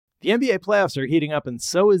The NBA playoffs are heating up, and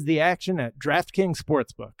so is the action at DraftKings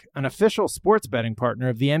Sportsbook, an official sports betting partner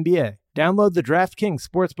of the NBA. Download the DraftKings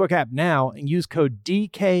Sportsbook app now and use code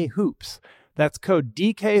DKHOOPS. That's code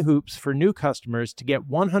DKHOOPS for new customers to get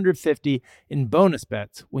 $150 in bonus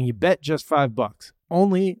bets when you bet just $5.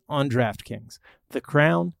 Only on DraftKings. The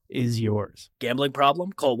crown is yours. Gambling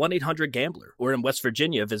problem? Call 1-800-GAMBLER. Or in West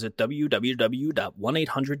Virginia, visit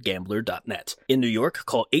www.1800gambler.net. In New York,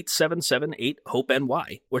 call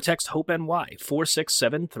 877-8-HOPE-NY or text HOPE-NY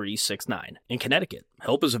 467-369. In Connecticut,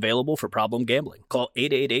 help is available for problem gambling. Call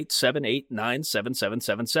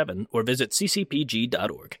 888-789-7777 or visit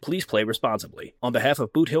ccpg.org. Please play responsibly. On behalf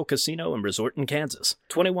of Boot Hill Casino and Resort in Kansas,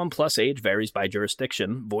 21 plus age varies by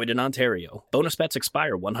jurisdiction, void in Ontario. Bonus bets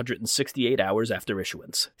expire 168 hours after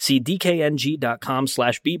issuance. See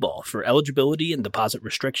dkng.com/bball for eligibility and deposit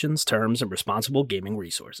restrictions, terms, and responsible gaming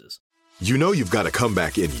resources. You know you've got a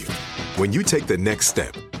comeback in you. When you take the next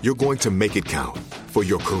step, you're going to make it count for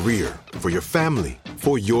your career, for your family,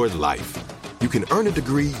 for your life. You can earn a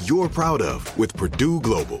degree you're proud of with Purdue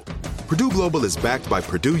Global. Purdue Global is backed by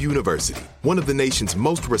Purdue University, one of the nation's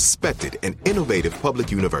most respected and innovative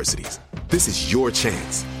public universities. This is your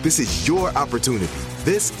chance. This is your opportunity.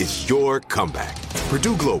 This is your comeback.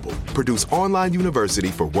 Purdue Global, Purdue's online university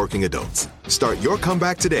for working adults. Start your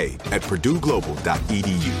comeback today at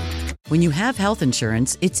purdueglobal.edu. When you have health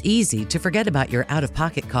insurance, it's easy to forget about your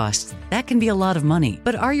out-of-pocket costs. That can be a lot of money.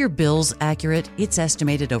 But are your bills accurate? It's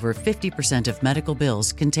estimated over 50% of medical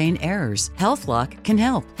bills contain errors. HealthLock can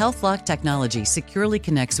help. HealthLock technology securely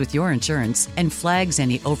connects with your insurance and flags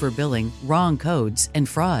any overbilling, wrong codes, and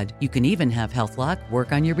fraud. You can even have HealthLock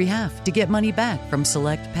work on your behalf to get money back from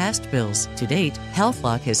select past bills. To date,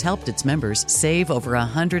 HealthLock has helped its members save over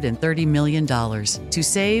 $130 million. To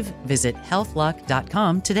save, visit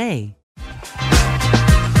healthlock.com today.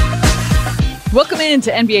 Welcome in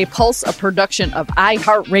to NBA Pulse, a production of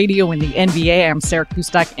iHeartRadio and the NBA. I'm Sarah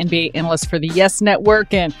Kustok, NBA analyst for the Yes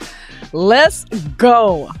Network, and let's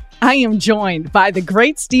go. I am joined by the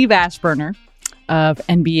great Steve Ashburner of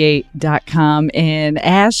NBA.com. And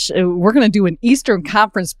Ash, we're going to do an Eastern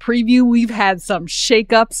Conference preview. We've had some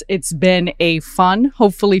shakeups. It's been a fun,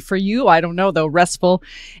 hopefully for you, I don't know though, restful,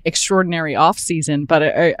 extraordinary offseason. But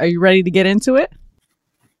are you ready to get into it?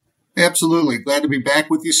 Absolutely. Glad to be back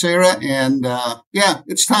with you, Sarah. And yeah,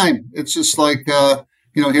 it's time. It's just like,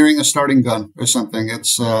 hearing a starting gun or something.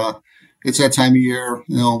 It's that time of year, a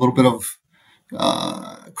little bit of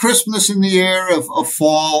Christmas in the air, of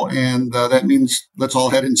fall. And that means let's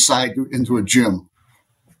all head inside into a gym.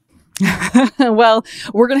 Well,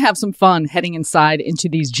 we're going to have some fun heading inside into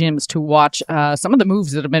these gyms to watch some of the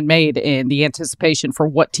moves that have been made in the anticipation for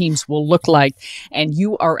what teams will look like. And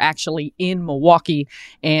you are actually in Milwaukee,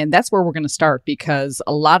 and that's where we're going to start, because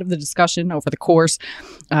a lot of the discussion over the course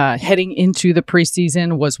heading into the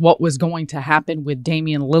preseason was what was going to happen with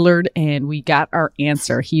Damian Lillard, and we got our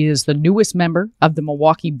answer. He is the newest member of the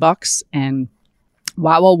Milwaukee Bucks, and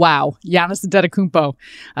wow. Giannis Antetokounmpo,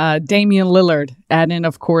 Damian Lillard, and then,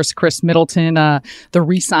 of course, Chris Middleton, the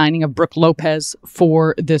re-signing of Brook Lopez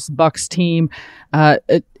for this Bucks team.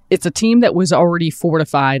 It's a team that was already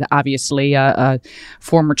fortified, obviously, a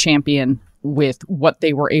former champion with what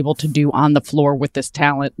they were able to do on the floor with this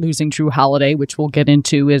talent, losing Drew Holiday, which we'll get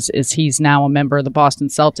into, is he's now a member of the Boston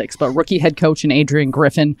Celtics. But rookie head coach and Adrian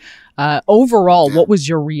Griffin, overall, what was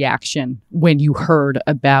your reaction when you heard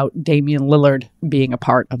about Damian Lillard being a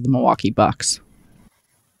part of the Milwaukee Bucks?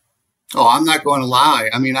 Oh, I'm not going to lie.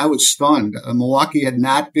 I mean, I was stunned. Milwaukee had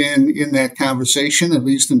not been in that conversation, at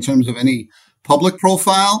least in terms of any public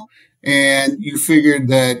profile. And you figured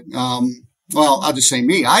that, I'll just say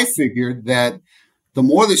me. I figured that the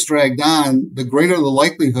more this dragged on, the greater the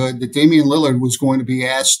likelihood that Damian Lillard was going to be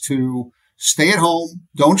asked to stay at home,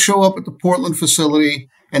 don't show up at the Portland facility,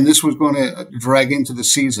 and this was going to drag into the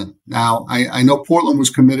season. Now, I know Portland was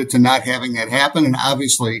committed to not having that happen, and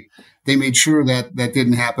obviously they made sure that that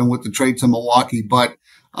didn't happen with the trade to Milwaukee. But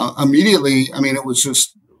immediately, I mean, it was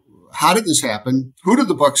just, how did this happen? Who did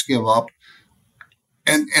the Bucks give up?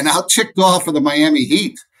 And how ticked off are the Miami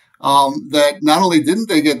Heat that not only didn't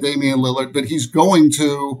they get Damian Lillard, but he's going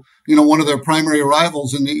to, one of their primary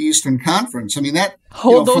rivals in the Eastern Conference. I mean, that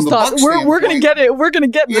hold those thoughts. We're going to get it. We're going to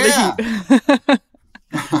get the Heat.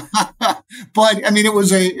 But I mean, it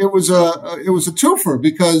was a twofer,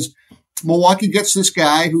 because Milwaukee gets this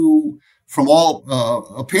guy who, from all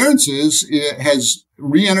appearances, has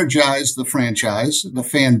re-energized the franchise, the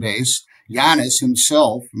fan base. Giannis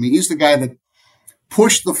himself. I mean, he's the guy that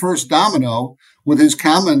pushed the first domino with his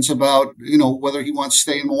comments about, whether he wants to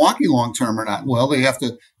stay in Milwaukee long term or not. Well, they have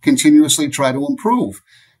to continuously try to improve.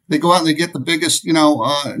 they go out and they get the biggest,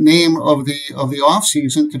 name of the off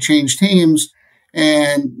season to change teams.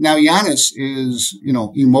 And now Giannis is,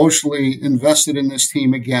 emotionally invested in this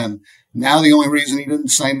team again. Now the only reason he didn't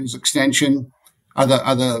sign his extension are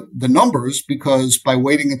the numbers, because by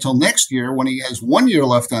waiting until next year when he has 1 year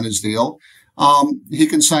left on his deal, he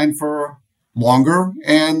can sign for longer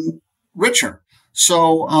and richer.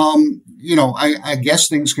 So, I guess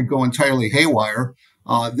things could go entirely haywire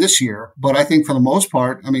this year, but I think for the most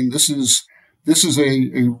part, I mean, this is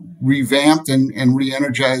a revamped and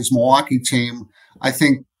re-energized Milwaukee team. I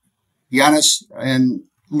think Giannis and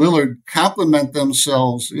Lillard complement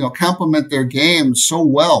themselves, complement their games so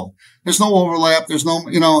well. There's no overlap. There's no,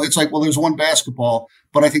 it's like, well, there's one basketball,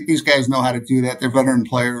 but I think these guys know how to do that. They're veteran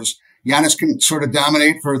players. Giannis can sort of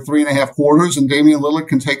dominate for 3.5 quarters, and Damian Lillard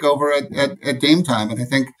can take over at Dame time. And I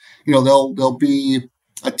think, there'll be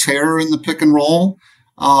a terror in the pick and roll.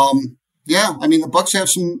 The Bucks have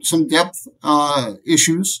some depth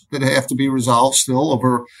issues that have to be resolved still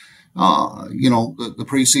over the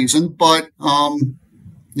preseason. But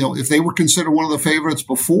if they were considered one of the favorites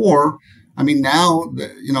before, I mean, now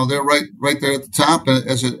they're right there at the top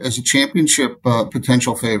as a championship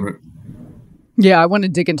potential favorite. Yeah, I want to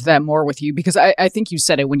dig into that more with you, because I think you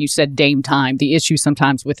said it when you said Dame time. The issue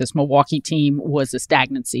sometimes with this Milwaukee team was the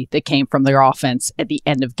stagnancy that came from their offense at the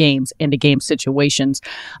end of games, end of game situations,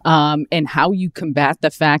 and how you combat the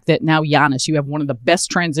fact that now Giannis, you have one of the best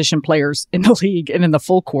transition players in the league and in the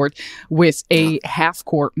full court with a half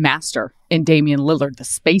court master in Damian Lillard. The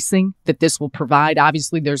spacing that this will provide.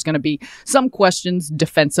 Obviously, there's going to be some questions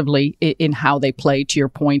defensively in how they play, to your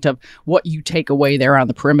point of what you take away there on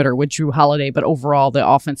the perimeter with Jrue Holiday. But overall, the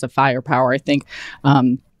offensive firepower, I think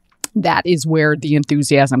that is where the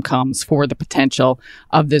enthusiasm comes for the potential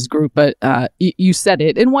of this group. But you said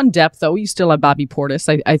it. In one depth, though, you still have Bobby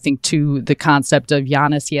Portis. I think, too, the concept of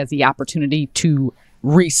Giannis, he has the opportunity to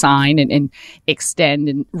re-sign and extend,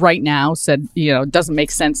 and right now said, it doesn't make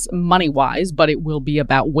sense money-wise, but it will be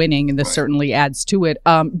about winning, and this certainly adds to it.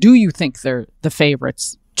 Do you think they're the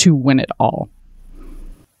favorites to win it all?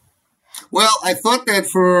 Well, I thought that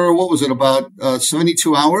for, about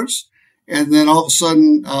 72 hours, and then all of a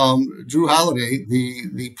sudden, Jrue Holiday,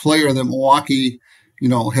 the player that Milwaukee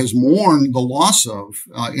has mourned the loss of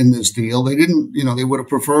in this deal. They didn't, they would have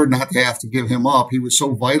preferred not to have to give him up. He was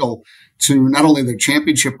so vital to not only the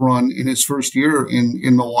championship run in his first year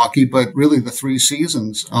in Milwaukee, but really the 3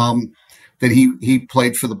 seasons that he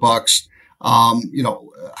played for the Bucks.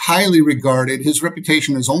 Highly regarded. His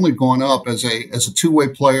reputation has only gone up as a two-way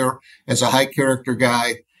player, as a high character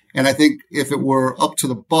guy. And I think if it were up to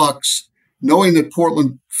the Bucks, knowing that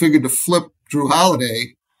Portland figured to flip Jrue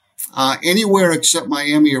Holiday, anywhere except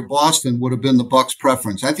Miami or Boston would have been the Bucks'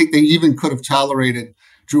 preference. I think they even could have tolerated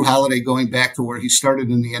Jrue Holiday going back to where he started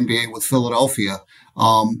in the NBA with Philadelphia.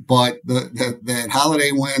 But that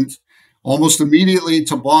Holiday went almost immediately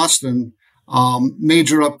to Boston.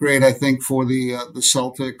 Major upgrade, I think, for the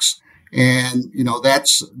Celtics. And,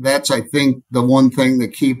 that's, I think, the one thing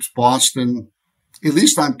that keeps Boston at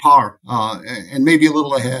least on par, and maybe a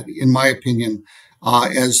little ahead, in my opinion,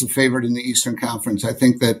 as the favorite in the Eastern Conference. I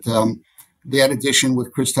think that that addition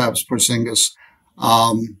with Kristaps Porzingis,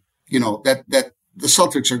 that the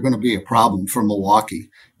Celtics are going to be a problem for Milwaukee.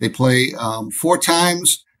 They play 4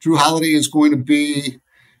 times. Jrue Holiday is going to be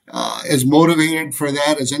as motivated for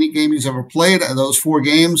that as any game he's ever played, those 4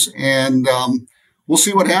 games, and we'll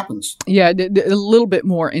see what happens. Yeah, a little bit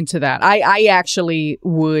more into that. I actually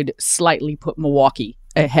would slightly put Milwaukee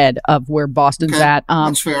ahead of where Boston's at.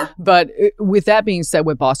 That's fair. But with that being said,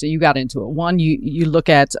 with Boston, you got into it. One, you look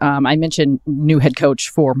at, I mentioned new head coach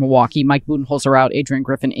for Milwaukee, Mike Budenholzer out, Adrian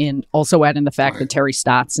Griffin in. Also add in the fact that Terry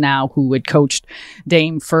Stotts now, who had coached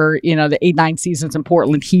Dame for, the 8-9 seasons in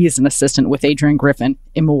Portland, he is an assistant with Adrian Griffin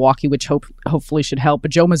in Milwaukee, which hopefully should help.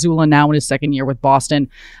 But Joe Mazzulla now in his second year with Boston.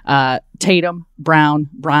 Tatum,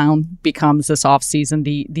 Brown becomes this offseason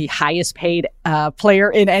the highest paid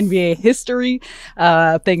player in NBA history,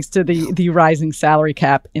 thanks to the rising salary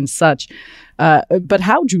cap and such. But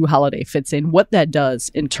how Jrue Holiday fits in, what that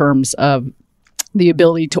does in terms of the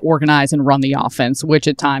ability to organize and run the offense, which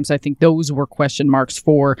at times I think those were question marks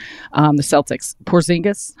for the Celtics.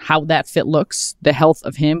 Porzingis, how that fit looks, the health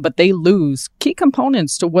of him, but they lose key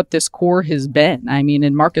components to what this core has been. I mean,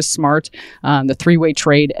 in Marcus Smart, the 3-way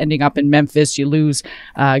trade ending up in Memphis, you lose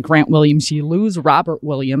Grant Williams, you lose Robert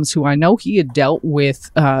Williams, who I know he had dealt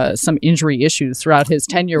with some injury issues throughout his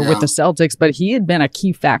tenure with the Celtics, but he had been a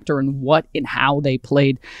key factor in what and how they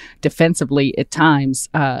played defensively at times.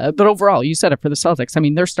 But overall, you said it, for the Celtics. I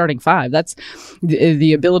mean, they're starting five. That's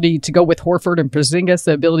the ability to go with Horford and Porzingis,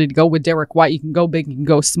 the ability to go with Derek White. You can go big, you can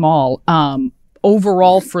go small.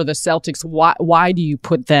 Overall for the Celtics, why do you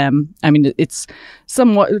put them? I mean, it's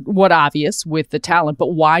somewhat obvious with the talent,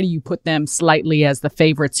 but why do you put them slightly as the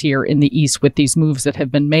favorites here in the East with these moves that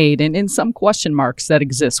have been made and in some question marks that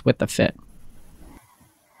exist with the fit?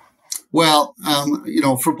 Well,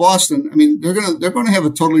 for Boston, I mean, they're gonna have a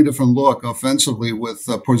totally different look offensively with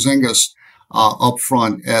Porzingis up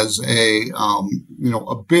front as a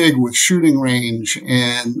big with shooting range,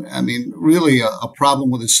 and I mean, really a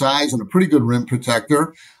problem with his size and a pretty good rim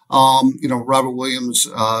protector. Robert Williams,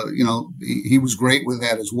 he was great with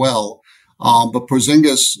that as well. But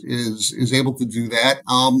Porzingis is able to do that.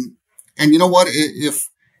 And you know what?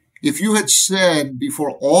 If you had said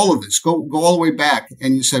before all of this, go all the way back,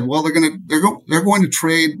 and you said, well, they're going to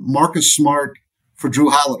trade Marcus Smart for Drew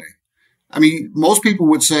Holiday. I mean, most people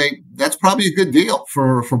would say that's probably a good deal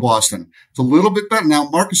for Boston. It's a little bit better. Now,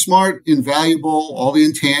 Marcus Smart, invaluable, all the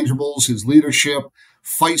intangibles, his leadership,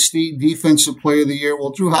 feisty defensive player of the year.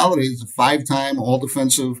 Well, Drew Holiday is a 5-time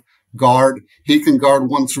all-defensive guard. He can guard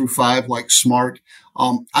 1 through 5 like Smart.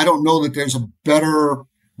 I don't know that there's a better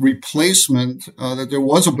replacement, that there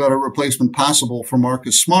was a better replacement possible for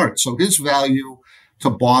Marcus Smart. So his value to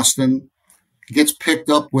Boston gets picked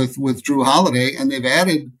up with Drew Holiday, and they've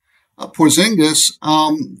added Porzingis.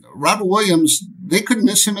 Robert Williams, they could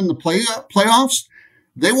miss him in the playoffs.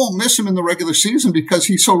 They won't miss him in the regular season because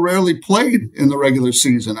he so rarely played in the regular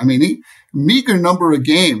season. I mean, meager number of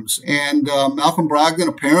games. And Malcolm Brogdon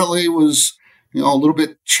apparently was, a little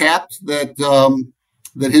bit chapped that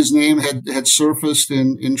his name had surfaced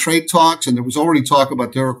in trade talks, and there was already talk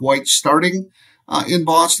about Derek White starting in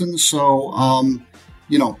Boston. So,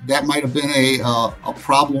 that might have been a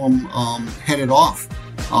problem headed off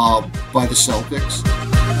by the Celtics.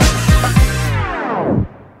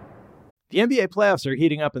 The NBA playoffs are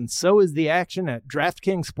heating up, and so is the action at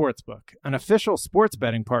DraftKings Sportsbook, an official sports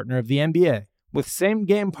betting partner of the NBA. With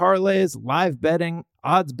same-game parlays, live betting,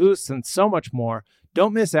 odds boosts, and so much more,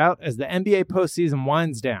 don't miss out as the NBA postseason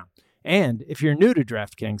winds down. And if you're new to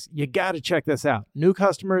DraftKings, you got to check this out. New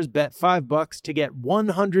customers bet $5 to get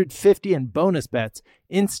 $150 in bonus bets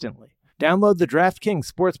instantly. Download the DraftKings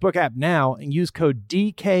Sportsbook app now and use code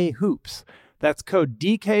DKHOOPS. That's code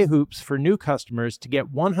DKHOOPS for new customers to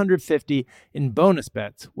get $150 in bonus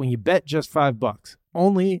bets when you bet just $5.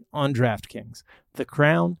 Only on DraftKings. The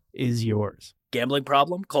crown is yours. Gambling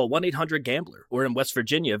problem? Call 1-800-GAMBLER. Or in West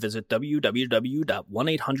Virginia, visit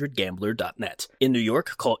www.1800gambler.net. In New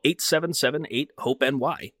York, call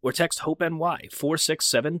 877-8-HOPE-NY or text HOPE-NY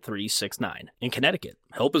 467-369. In Connecticut,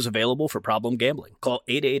 help is available for problem gambling. Call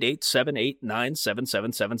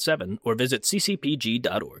 888-789-7777 or visit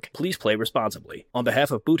ccpg.org. Please play responsibly. On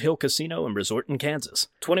behalf of Boot Hill Casino and Resort in Kansas.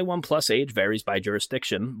 21 plus age varies by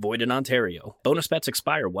jurisdiction, void in Ontario. Bonus bets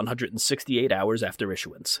expire 168 hours after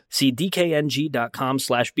issuance. See dkng.com/bball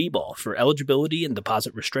for eligibility and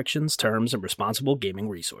deposit restrictions, terms, and responsible gaming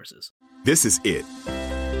resources. This is it.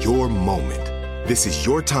 Your moment. This is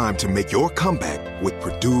your time to make your comeback with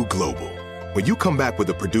Purdue Global. When you come back with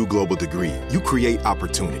a Purdue Global degree, you create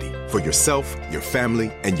opportunity for yourself, your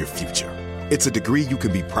family, and your future. It's a degree you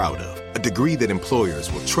can be proud of, a degree that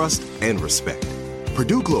employers will trust and respect.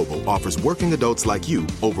 Purdue Global offers working adults like you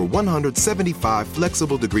over 175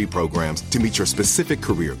 flexible degree programs to meet your specific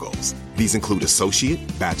career goals. These include associate,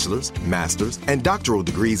 bachelor's, master's, and doctoral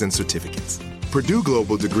degrees and certificates. Purdue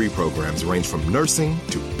Global degree programs range from nursing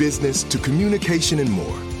to business to communication and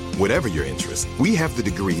more. Whatever your interest, we have the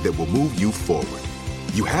degree that will move you forward.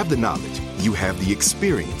 You have the knowledge, you have the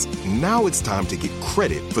experience. Now it's time to get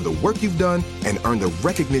credit for the work you've done and earn the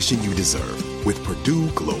recognition you deserve with Purdue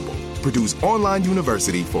Global, Purdue's online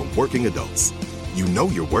university for working adults. You know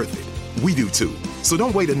you're worth it. We do too. So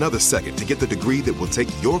don't wait another second to get the degree that will take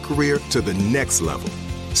your career to the next level.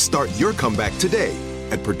 Start your comeback today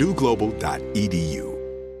at purdueglobal.edu.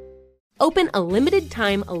 Open a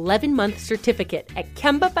limited-time 11-month certificate at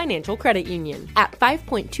Kemba Financial Credit Union. At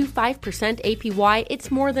 5.25% APY,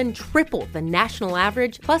 it's more than triple the national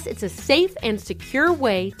average, plus it's a safe and secure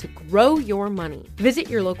way to grow your money.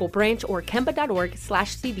 Visit your local branch or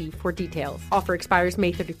kemba.org/cb for details. Offer expires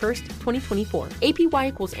May 31st, 2024. APY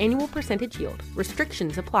equals annual percentage yield.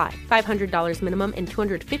 Restrictions apply. $500 minimum and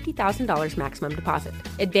 $250,000 maximum deposit.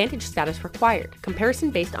 Advantage status required.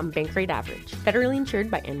 Comparison based on bank rate average. Federally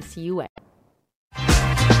insured by NCUA.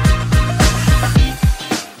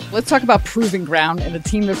 Let's talk about proving ground and a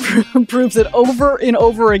team that proves it over and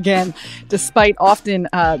over again, despite often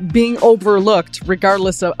being overlooked,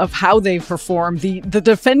 regardless of how they perform. The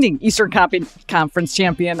defending Eastern Conference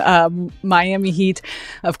champion, Miami Heat,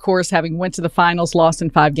 of course, having went to the finals, lost in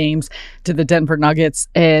 5 games to the Denver Nuggets,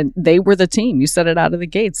 and they were the team. You said it out of the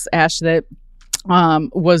gates, Ash, that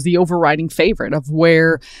was the overriding favorite of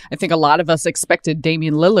where I think a lot of us expected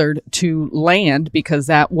Damian Lillard to land, because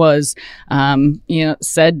that was,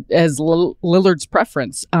 said as Lillard's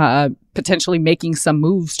preference, potentially making some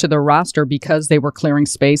moves to their roster because they were clearing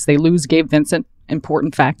space. They lose Gabe Vincent,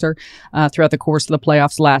 important factor throughout the course of the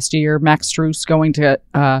playoffs last year. Max Strus going to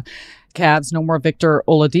Cavs, no more Victor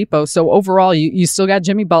Oladipo. So overall, you still got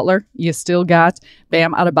Jimmy Butler. You still got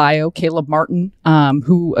Bam Adebayo, Caleb Martin,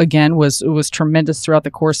 who again was tremendous throughout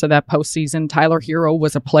the course of that postseason. Tyler Hero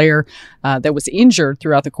was a player that was injured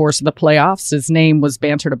throughout the course of the playoffs. His name was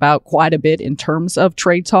bantered about quite a bit in terms of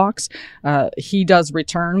trade talks. He does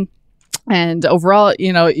return. And overall,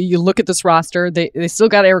 you look at this roster, they still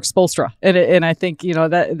got Eric Spoelstra. And I think,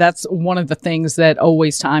 that's one of the things that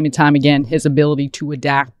always, time and time again, his ability to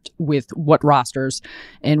adapt with what rosters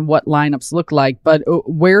and what lineups look like. But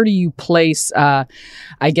where do you place, I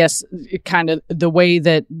guess, kind of the way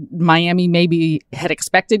that Miami maybe had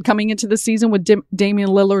expected coming into the season with Damian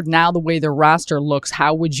Lillard? Now the way their roster looks,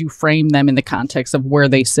 how would you frame them in the context of where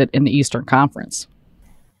they sit in the Eastern Conference?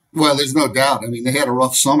 Well, there's no doubt. I mean, they had a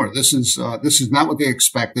rough summer. This is not what they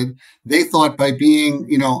expected. They thought by being,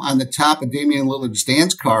 on the top of Damian Lillard's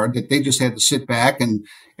dance card that they just had to sit back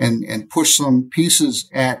and push some pieces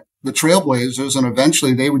at the Trailblazers, and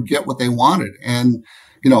eventually they would get what they wanted. And,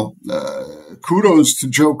 kudos to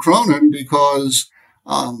Joe Cronin, because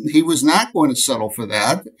he was not going to settle for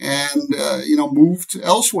that and, moved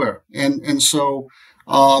elsewhere. And so,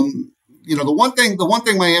 the one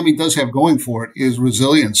thing Miami does have going for it is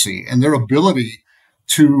resiliency and their ability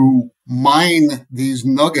to mine these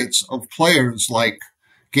nuggets of players like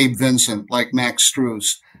Gabe Vincent, like Max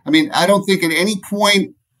Strus. I mean, I don't think at any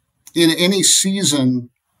point in any season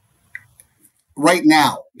right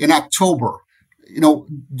now in October,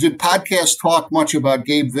 did podcasts talk much about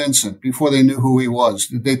Gabe Vincent before they knew who he was?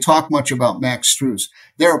 Did they talk much about Max Strus?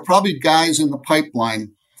 There are probably guys in the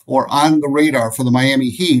pipeline or on the radar for the Miami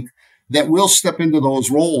Heat that will step into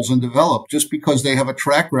those roles and develop just because they have a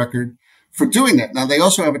track record for doing that. Now, they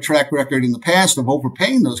also have a track record in the past of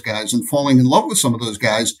overpaying those guys and falling in love with some of those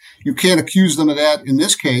guys. You can't accuse them of that in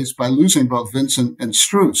this case by losing both Vincent and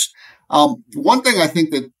Strus. One thing I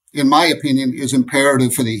think that, in my opinion, is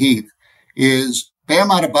imperative for the Heat is Bam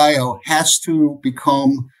Adebayo has to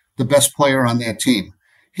become the best player on that team.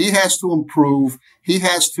 He has to improve. He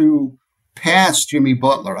has to pass Jimmy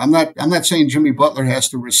Butler. I'm not saying Jimmy Butler has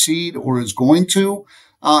to recede or is going to,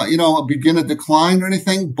 begin a decline or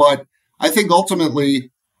anything. But I think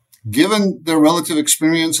ultimately, given their relative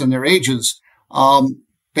experience and their ages, Bam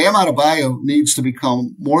Adebayo needs to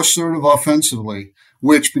become more assertive offensively,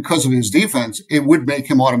 which, because of his defense, it would make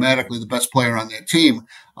him automatically the best player on that team.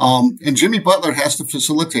 And Jimmy Butler has to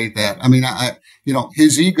facilitate that. I mean,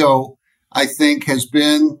 his ego, I think, has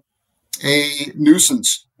been a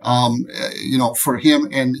nuisance, for him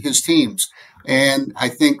and his teams. And I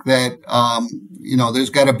think that, there's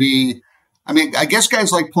got to be, I guess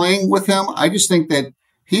guys like playing with him. I just think that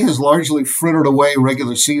he has largely frittered away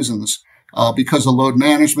regular seasons because of load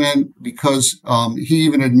management, because he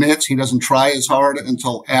even admits he doesn't try as hard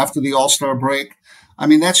until after the All-Star break. I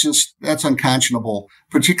mean, that's unconscionable,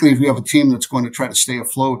 particularly if you have a team that's going to try to stay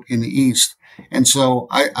afloat in the East. And so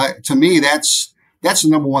to me, that's the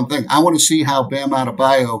number one thing. I want to see how Bam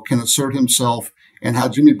Adebayo can assert himself and how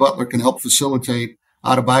Jimmy Butler can help facilitate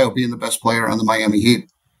Adebayo being the best player on the Miami Heat.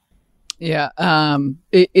 Yeah,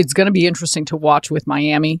 it's going to be interesting to watch with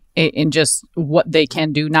Miami in just what they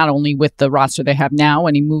can do, not only with the roster they have now,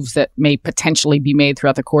 any moves that may potentially be made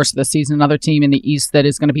throughout the course of the season. Another team in the East that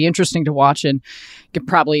is going to be interesting to watch, and could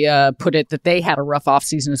probably put it that they had a rough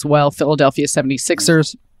offseason as well, Philadelphia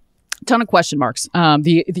 76ers. Ton of question marks.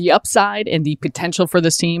 The upside and the potential for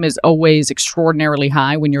this team is always extraordinarily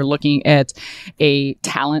high when you're looking at a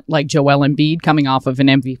talent like Joel Embiid coming off of an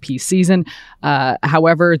MVP season.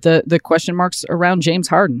 However, the question marks around James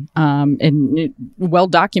Harden, and well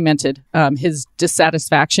documented, his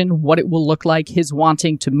dissatisfaction, what it will look like, his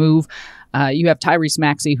wanting to move. You have Tyrese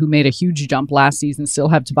Maxey, who made a huge jump last season, still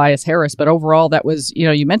have Tobias Harris. But overall, that was,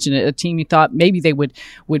 you mentioned it, a team you thought maybe they would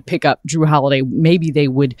pick up Drew Holiday. Maybe they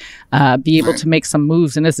would be able to make some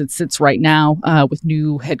moves. And as it sits right now with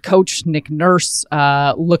new head coach Nick Nurse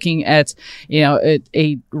looking at,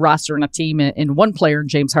 a roster and a team and one player,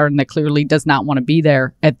 James Harden, that clearly does not want to be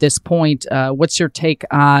there at this point. What's your take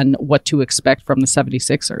on what to expect from the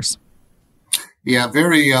 76ers? Yeah,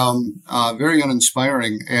 very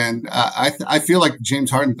uninspiring. And I feel like the James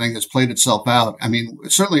Harden thing has played itself out. I mean,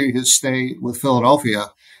 certainly his stay with Philadelphia,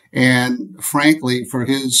 and frankly, for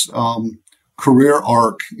his career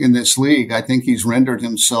arc in this league, I think he's rendered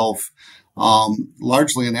himself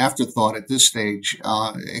largely an afterthought at this stage.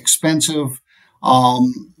 Expensive. I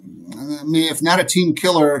mean, if not a team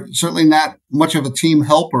killer, certainly not much of a team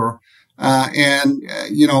helper.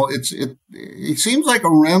 It seems like a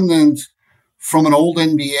remnant from an old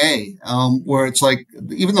NBA, where it's like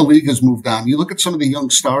even the league has moved on. You look at some of the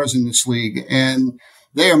young stars in this league, and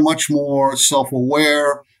they are much more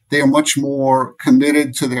self-aware. They are much more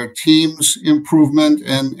committed to their team's improvement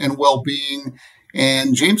and well-being.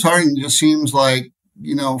 And James Harden just seems like,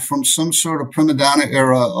 from some sort of prima donna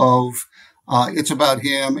era of it's about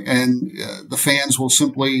him, and the fans will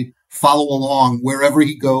simply follow along wherever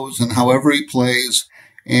he goes and however he plays.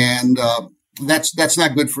 And that's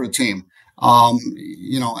not good for a team.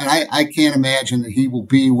 And I can't imagine that he will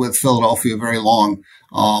be with Philadelphia very long.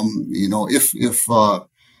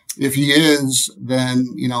 If he is, then,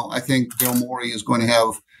 I think Daryl Morey is going to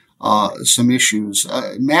have some issues.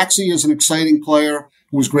 Maxey is an exciting player.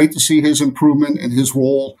 It was great to see his improvement and his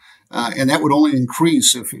role, and that would only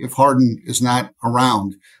increase if Harden is not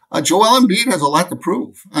around. Joel Embiid has a lot to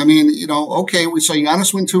prove. I mean, we saw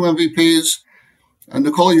Giannis win 2 MVPs, and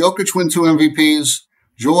Nikola Jokic win 2 MVPs.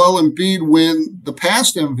 Joel Embiid win the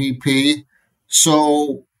past MVP,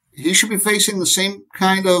 so he should be facing the same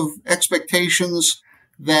kind of expectations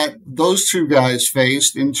that those two guys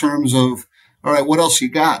faced in terms of, all right, what else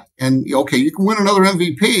you got? And, okay, you can win another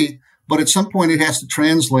MVP, but at some point it has to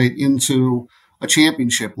translate into a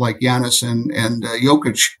championship like Giannis and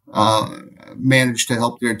Jokic managed to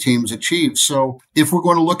help their teams achieve. So if we're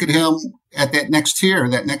going to look at him at that next tier,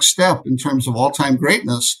 that next step in terms of all-time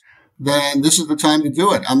greatness, then this is the time to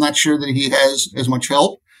do it. I'm not sure that he has as much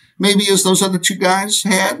help maybe as those other two guys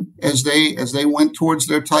had as they went towards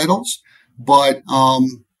their titles. But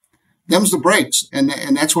them's the breaks, and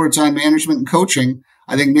that's where it's on management and coaching.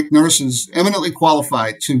 I think Nick Nurse is eminently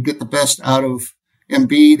qualified to get the best out of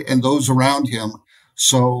Embiid and those around him.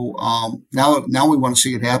 So now we want to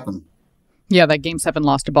see it happen. Yeah, that Game 7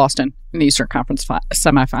 loss to Boston in the Eastern Conference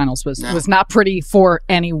semifinals was not pretty for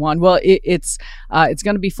anyone. Well, it's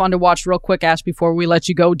going to be fun to watch. Real quick, Ash, before we let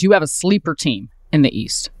you go, do you have a sleeper team in the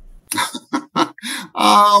East? I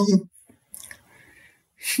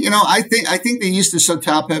think the East is so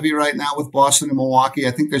top heavy right now with Boston and Milwaukee.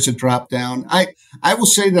 I think there's a drop down. I will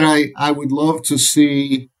say that I would love to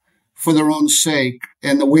see, for their own sake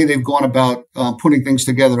and the way they've gone about putting things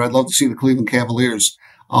together, I'd love to see the Cleveland Cavaliers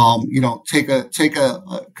take a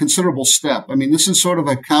considerable step. I mean, this is sort of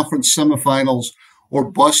a conference semifinals or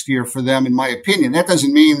bust year for them, in my opinion. That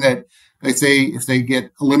doesn't mean that if they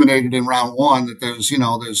get eliminated in round one, that there's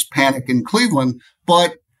panic in Cleveland.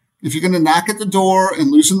 But if you're going to knock at the door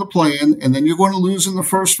and lose in the play-in, and then you're going to lose in the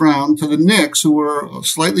first round to the Knicks, who are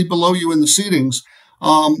slightly below you in the seedings,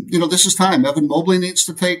 this is time. Evan Mobley needs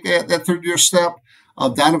to take that third-year step.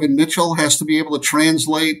 Donovan Mitchell has to be able to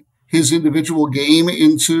translate his individual game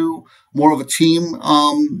into more of a team,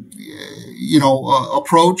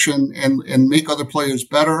 approach and make other players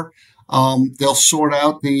better. They'll sort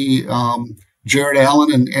out the Jared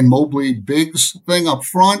Allen and Mobley bigs thing up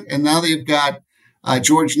front, and now they've got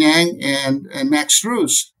George Niang and Max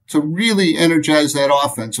Strus to really energize that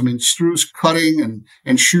offense. I mean, Strus cutting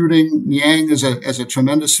and shooting, Niang as a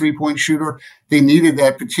tremendous 3-point shooter. They needed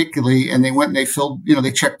that particularly, and they went and they filled,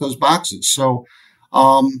 they checked those boxes. So,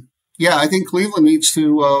 I think Cleveland needs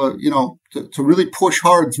to really push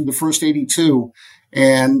hard through the first 82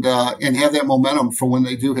 and have that momentum for when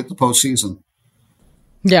they do hit the postseason.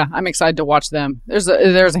 Yeah, I'm excited to watch them. There's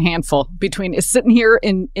a handful between sitting here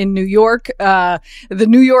in New York, the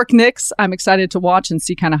New York Knicks. I'm excited to watch and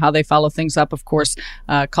see kind of how they follow things up. Of course,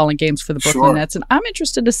 calling games for the Brooklyn Nets, and I'm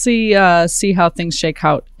interested to see how things shake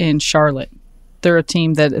out in Charlotte. They're a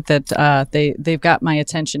team that they've got my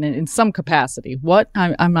attention in some capacity. What?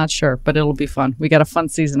 I'm not sure, but it'll be fun. We got a fun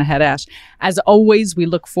season ahead, Ash. As always, we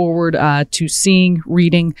look forward to seeing,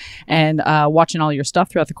 reading, and watching all your stuff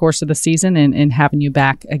throughout the course of the season and having you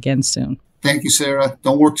back again soon. Thank you, Sarah.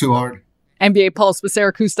 Don't work too hard. NBA Pulse with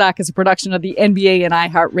Sarah Kustok is a production of the NBA and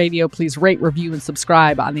iHeartRadio. Please rate, review, and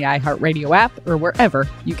subscribe on the iHeartRadio app or wherever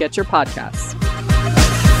you get your podcasts.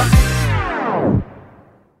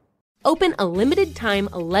 Open a limited-time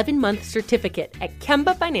 11-month certificate at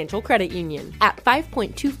Kemba Financial Credit Union. At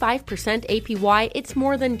 5.25% APY, it's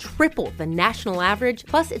more than triple the national average,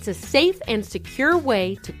 plus it's a safe and secure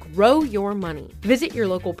way to grow your money. Visit your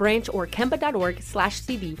local branch or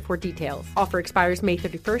kemba.org/CD for details. Offer expires May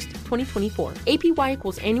 31st, 2024. APY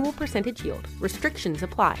equals annual percentage yield. Restrictions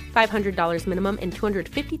apply. $500 minimum and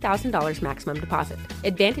 $250,000 maximum deposit.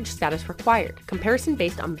 Advantage status required. Comparison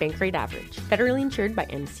based on bank rate average. Federally insured by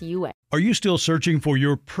NCUA. Are you still searching for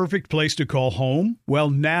your perfect place to call home? Well,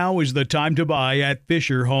 now is the time to buy at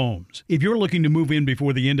Fisher Homes. If you're looking to move in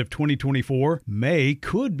before the end of 2024, May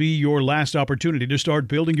could be your last opportunity to start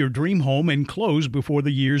building your dream home and close before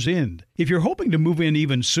the year's end. If you're hoping to move in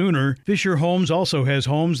even sooner, Fisher Homes also has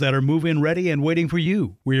homes that are move-in ready and waiting for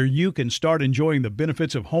you, where you can start enjoying the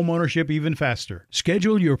benefits of homeownership even faster.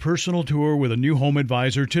 Schedule your personal tour with a new home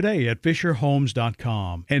advisor today at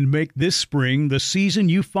FisherHomes.com and make this spring the season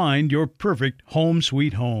you find your perfect home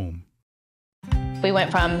sweet home. We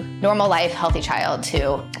went from normal life, healthy child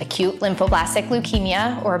to acute lymphoblastic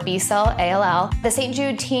leukemia, or B-cell ALL. The St.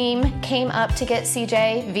 Jude team came up to get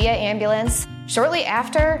CJ via ambulance. Shortly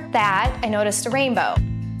after that, I noticed a rainbow.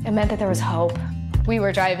 It meant that there was hope. We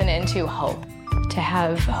were driving into hope. To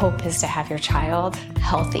have hope is to have your child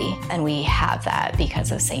healthy, and we have that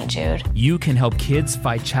because of St. Jude. You can help kids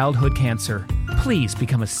fight childhood cancer. Please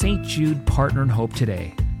become a St. Jude Partner in Hope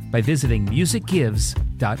today by visiting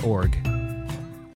musicgives.org.